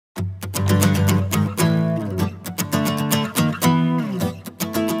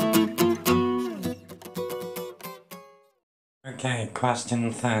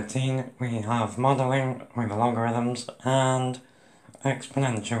question 13, we have modelling with logarithms and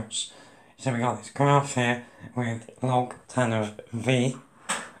exponentials. So we got this graph here with log 10 of v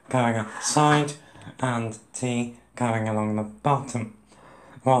going up the side and t going along the bottom.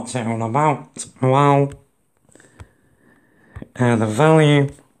 What's it all about? Well, the value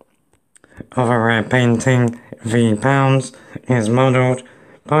of a rare painting, v pounds, is modelled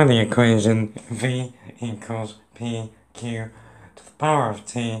by the equation v equals pq to the power of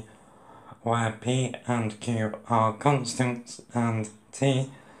t, where p and q are constants and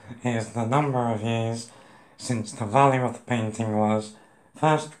t is the number of years since the value of the painting was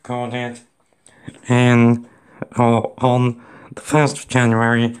first recorded on the 1st of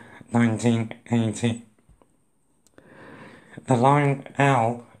January 1980. The line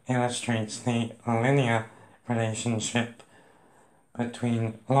L illustrates the linear relationship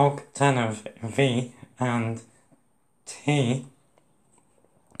between log 10 of v and t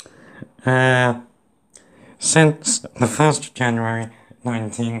since the 1st of January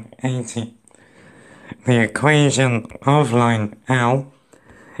 1980. The equation of line L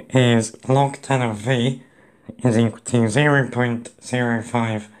is log 10 of v is equal to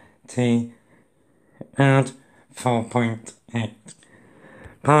 0.05 t and 4.8.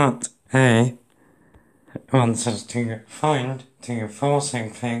 Part A wants us to find two 4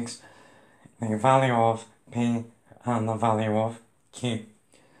 sig figs, the value of p and the value of q.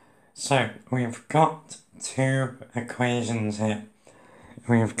 So we've got two equations here.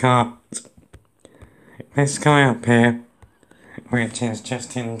 We've got this guy up here, which is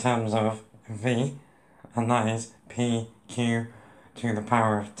just in terms of v, and that is pq to the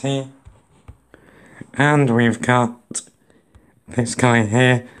power of t. And we've got this guy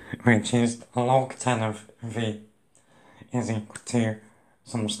here, which is log 10 of v, is equal to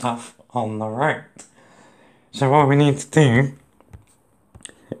some stuff on the right. So what we need to do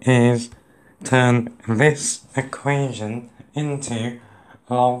is turn this equation into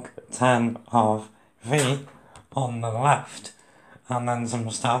log 10 of v on the left, and then some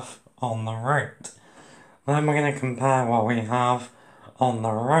stuff on the right. Then we're going to compare what we have on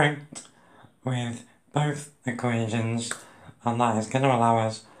the right with both equations, and that is going to allow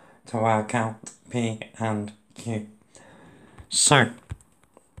us to work out p and q. So,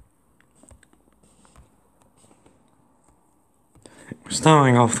 we're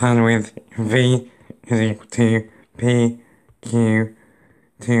starting off then with v is equal to pq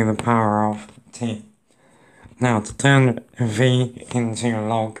to the power of t. Now to turn v into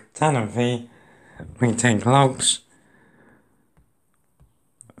log 10 of v, we take logs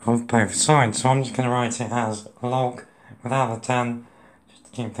of both sides. So I'm just going to write it as log without the 10, just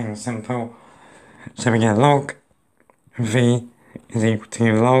to keep things simple. So we get log v is equal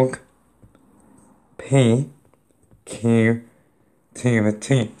to log p q to the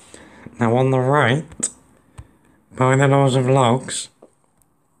t. Now on the right, by the laws of logs,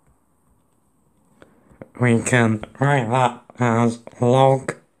 we can write that as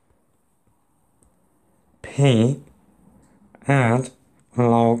log p add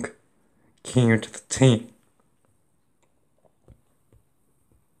log q to the t.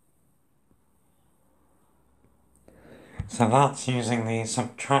 So that's using the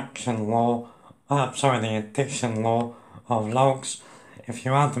subtraction law, the addition law of logs. If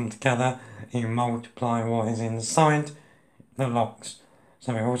you add them together, you multiply what is inside the logs.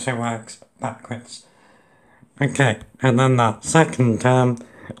 So it also works backwards. Okay, and then that second term,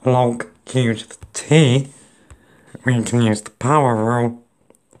 log q to the t, we can use the power rule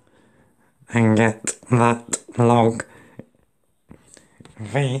and get that log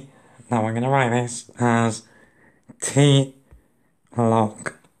v. Now we're going to write this as t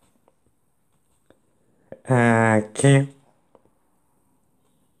log q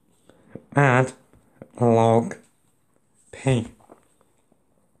add log p.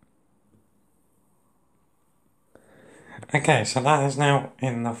 Okay, so that is now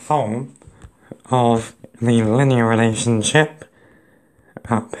in the form of the linear relationship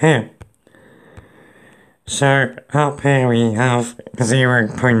up here. So up here we have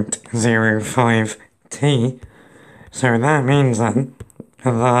 0.05 t. So that means then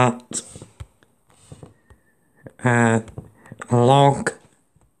that log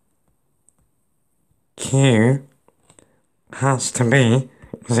q has to be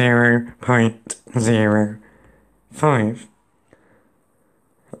 0.05.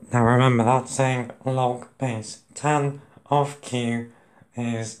 Now remember that's saying log base 10 of q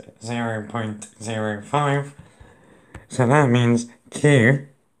is 0.05. So that means q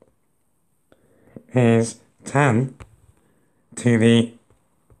is 10 to the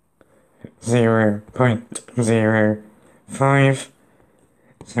 0.05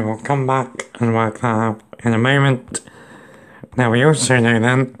 So we'll come back and work that out in a moment. Now we also know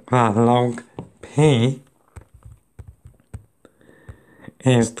then that log P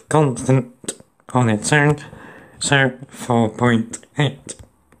is the constant on its own, so 4.8.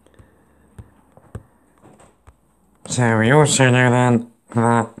 So we also know then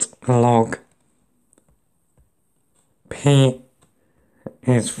that log P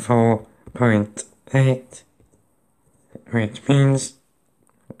is 4.8, which means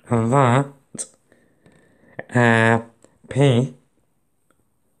that P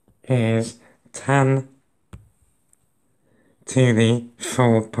is 10 to the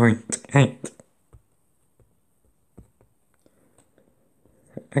 4.8.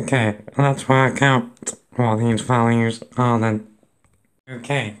 Okay, let's work out what these values are then.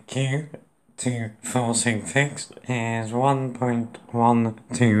 Okay, Q to forcing fixed is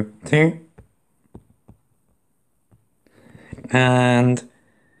 1.122, and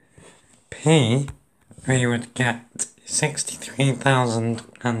P we would get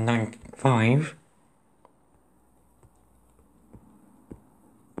 63,095,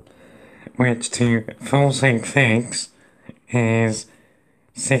 which to forcing fixed is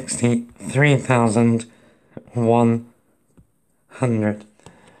 63,100.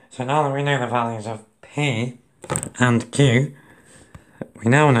 So now that we know the values of P and Q, we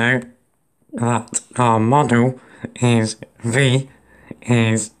now know that our model is V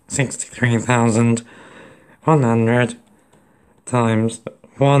is 63,100 times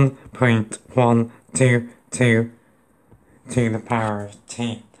 1.122 to the power of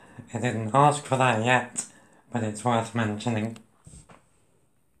T. It didn't ask for that yet, but it's worth mentioning.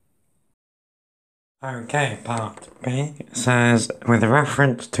 Okay, part B says, with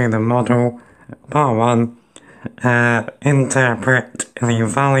reference to the model, part 1, interpret the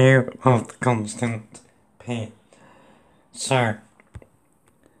value of the constant P. So,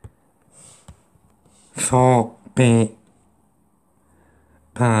 for B,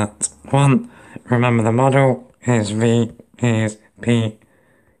 part 1, remember the model is V is P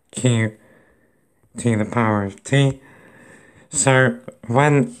Q to the power of T. So,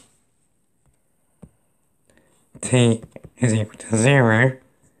 when T is equal to 0,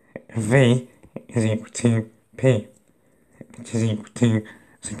 V is equal to P, which is equal to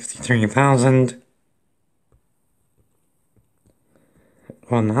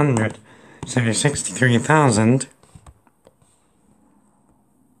 63,100. So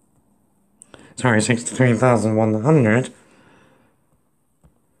 63,100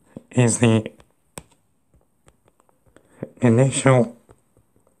 is the initial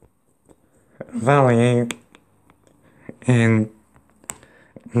value in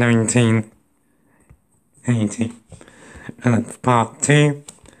 1980. And then for part 2,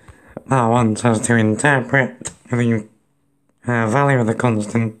 that wants us to interpret the value of the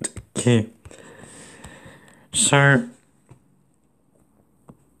constant Q. So,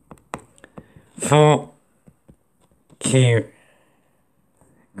 for Q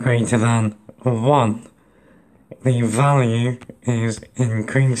greater than 1, the value is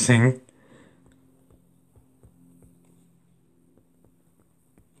increasing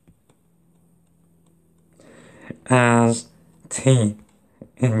as T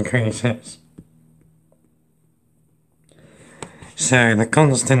increases. So the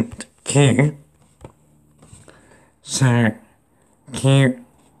constant Q, so Q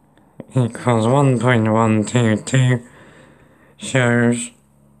equals 1.122 shows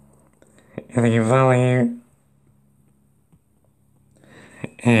the value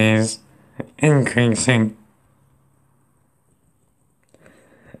is increasing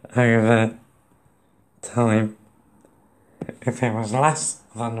over time. If it was less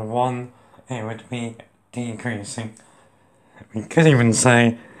than 1, it would be decreasing. We could even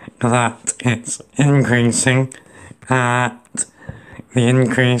say that it's increasing at the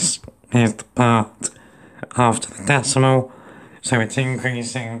increase is the part after the decimal, so it's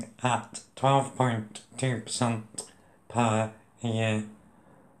increasing at 12.2% per year.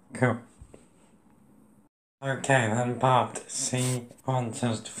 Cool. Okay, then part C wants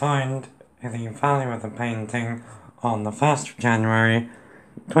us to find the value of the painting on the 1st of January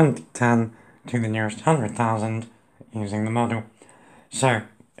 2010 to the nearest 100,000 using the model. So,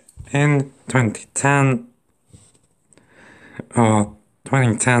 in 2010, or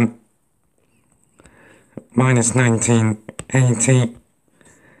 2010 minus 1980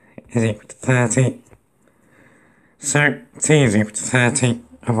 is equal to 30. So, T is equal to 30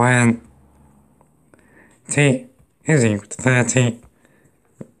 when T is equal to 30,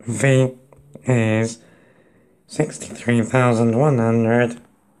 V is 63,100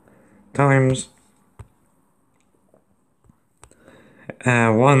 times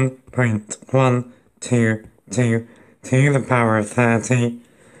 1.122 to the power of 30,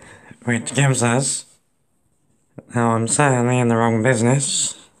 which gives us, now I'm certainly in the wrong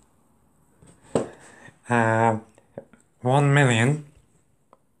business,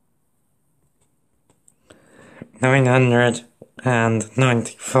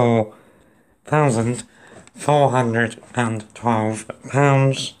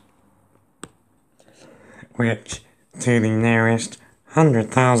 £, which to the nearest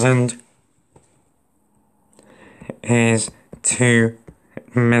 100,000 is 2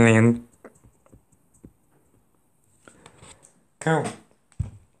 million. Cool.